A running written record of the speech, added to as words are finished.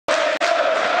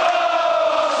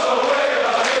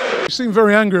seem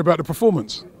very angry about the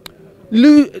performance.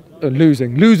 Losing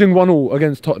 1-1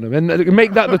 against Tottenham, and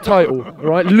make that the title,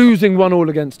 right? Losing 1-1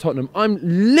 against Tottenham. I'm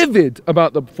livid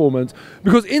about the performance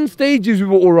because in stages we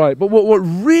were all right, but what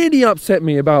really upset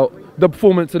me about the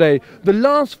performance today, the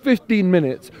last 15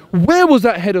 minutes, where was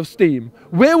that head of steam?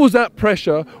 Where was that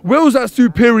pressure? Where was that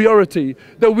superiority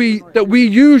that we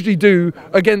usually do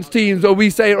against teams where we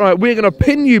say, all right, we're going to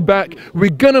pin you back, we're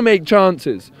going to make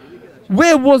chances?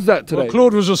 Where was that today? Well,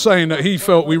 Claude was just saying that he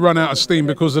felt we run out of steam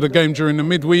because of the game during the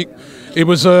midweek. It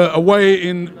was away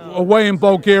in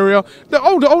Bulgaria.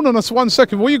 Hold on us 1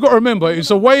 second. What you got to remember is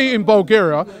away in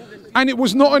Bulgaria, and it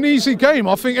was not an easy game.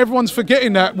 I think everyone's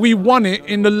forgetting that we won it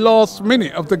in the last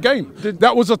minute of the game.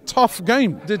 That was a tough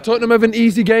game. Did Tottenham have an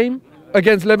easy game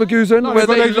against Leverkusen, where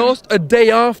they lost a day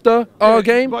after our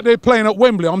game? But they're playing at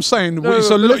Wembley. I'm saying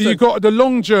you got the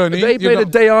long journey. They played a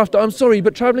day after. I'm sorry,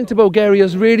 but travelling to Bulgaria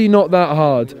is really not that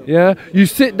hard. Yeah, you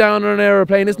sit down on an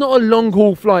aeroplane. It's not a long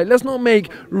haul flight. Let's not make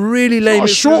really lame.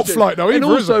 It's not a short flight though. And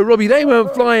also, Robbie, they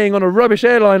weren't flying on a rubbish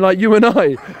airline like you and I.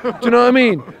 Do you know what I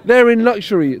mean? They're in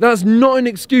luxury. That's not an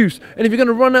excuse. And if you're going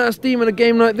to run out of steam in a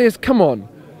game like this, come on.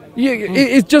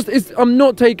 Yeah, I'm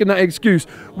not taking that excuse.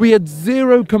 We had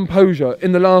zero composure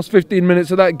in the last 15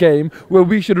 minutes of that game where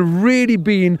we should have really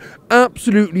been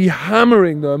absolutely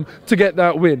hammering them to get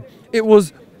that win. It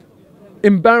was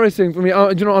embarrassing for me.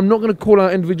 You know, I'm not going to call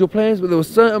out individual players, but there were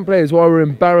certain players who I were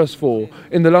embarrassed for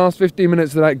in the last 15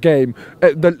 minutes of that game.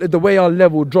 The way our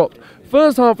level dropped.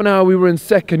 First half an hour we were in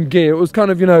second gear. It was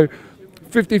kind of, you know,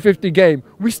 50-50 game.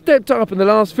 We stepped up in the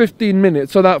last 15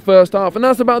 minutes of that first half, and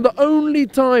that's about the only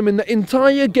time in the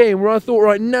entire game where I thought,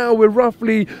 right now we're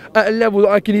roughly at a level that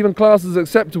I can even class as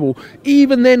acceptable.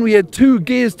 Even then we had 2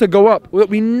 gears to go up that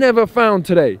we never found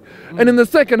today. And in the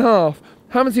second half,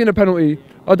 haven't seen a penalty.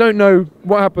 I don't know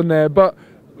what happened there, but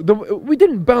we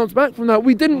didn't bounce back from that.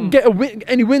 We didn't get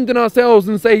any wind in ourselves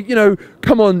and say, you know,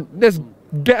 come on, let's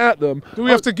get at them. Do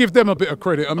we have to give them a bit of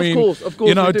credit? I mean, of course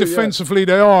you know, defensively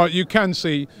they are. You can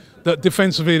see that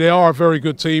defensively they are a very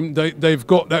good team. They've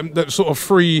got that sort of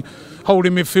free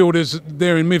holding midfielders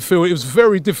there in midfield. It was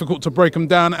very difficult to break them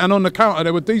down, and on the counter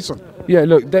they were decent. Yeah,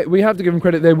 look, we have to give them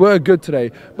credit. They were good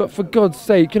today, but for God's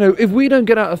sake, you know, if we don't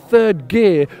get out of third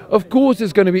gear, of course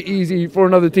it's going to be easy for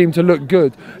another team to look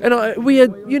good. And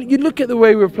you look at the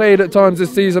way we've played at times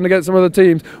this season against some other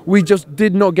teams, we just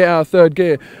did not get out of third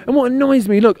gear. And what annoys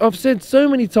me, look, I've said so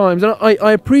many times, and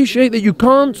I appreciate that you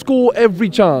can't score every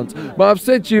chance, but I've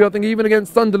said to you, I think even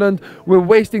against Sunderland, we're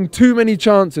wasting too many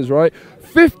chances, right?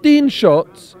 15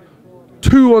 shots,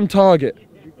 2 on target,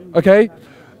 okay?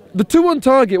 The 2 on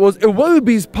target was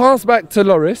Iwobi's pass back to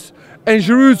Lloris and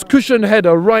Giroud's cushion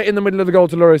header right in the middle of the goal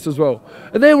to Lloris as well.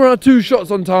 And they were our 2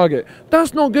 shots on target.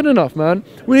 That's not good enough, man.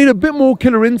 We need a bit more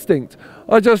killer instinct.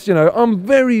 You know, I'm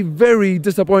very, very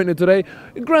disappointed today.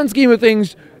 In the grand scheme of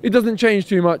things, it doesn't change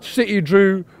too much. City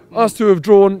drew, us 2 have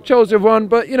drawn, Chelsea have won,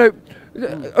 but, you know,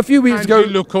 a few weeks ago... You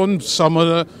look on some of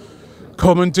the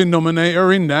common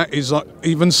denominator in that is like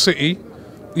even City,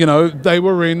 you know, they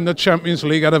were in the Champions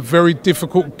League, had a very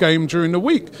difficult game during the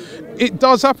week. It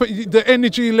does happen. The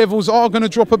energy levels are going to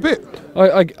drop a bit.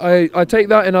 I take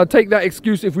that, and I'd take that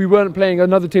excuse if we weren't playing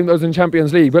another team that was in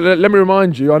Champions League. But let me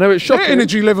remind you, I know it's shocking. Their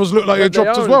energy levels look like they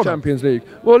dropped as well. Champions League.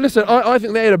 Well, listen, I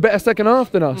think they had a better second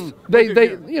half than us. They,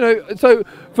 you know, so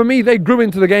for me, they grew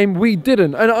into the game. We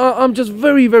didn't, and I'm just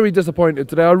very, very disappointed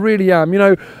today. I really am. You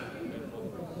know.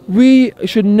 We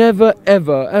should never,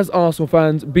 ever, as Arsenal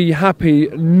fans, be happy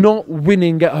not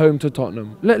winning at home to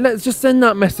Tottenham. Let's just send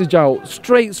that message out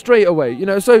straight away. You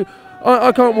know, so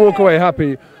I can't walk away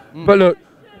happy. But look,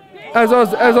 as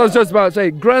I was just about to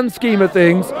say, grand scheme of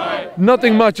things,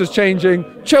 nothing much is changing.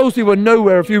 Chelsea were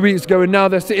nowhere a few weeks ago, and now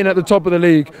they're sitting at the top of the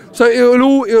league. So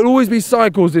it'll always be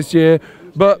cycles this year.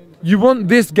 But you want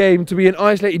this game to be an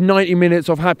isolated 90 minutes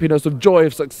of happiness, of joy,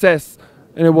 of success,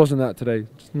 and it wasn't that today.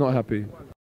 Just not happy.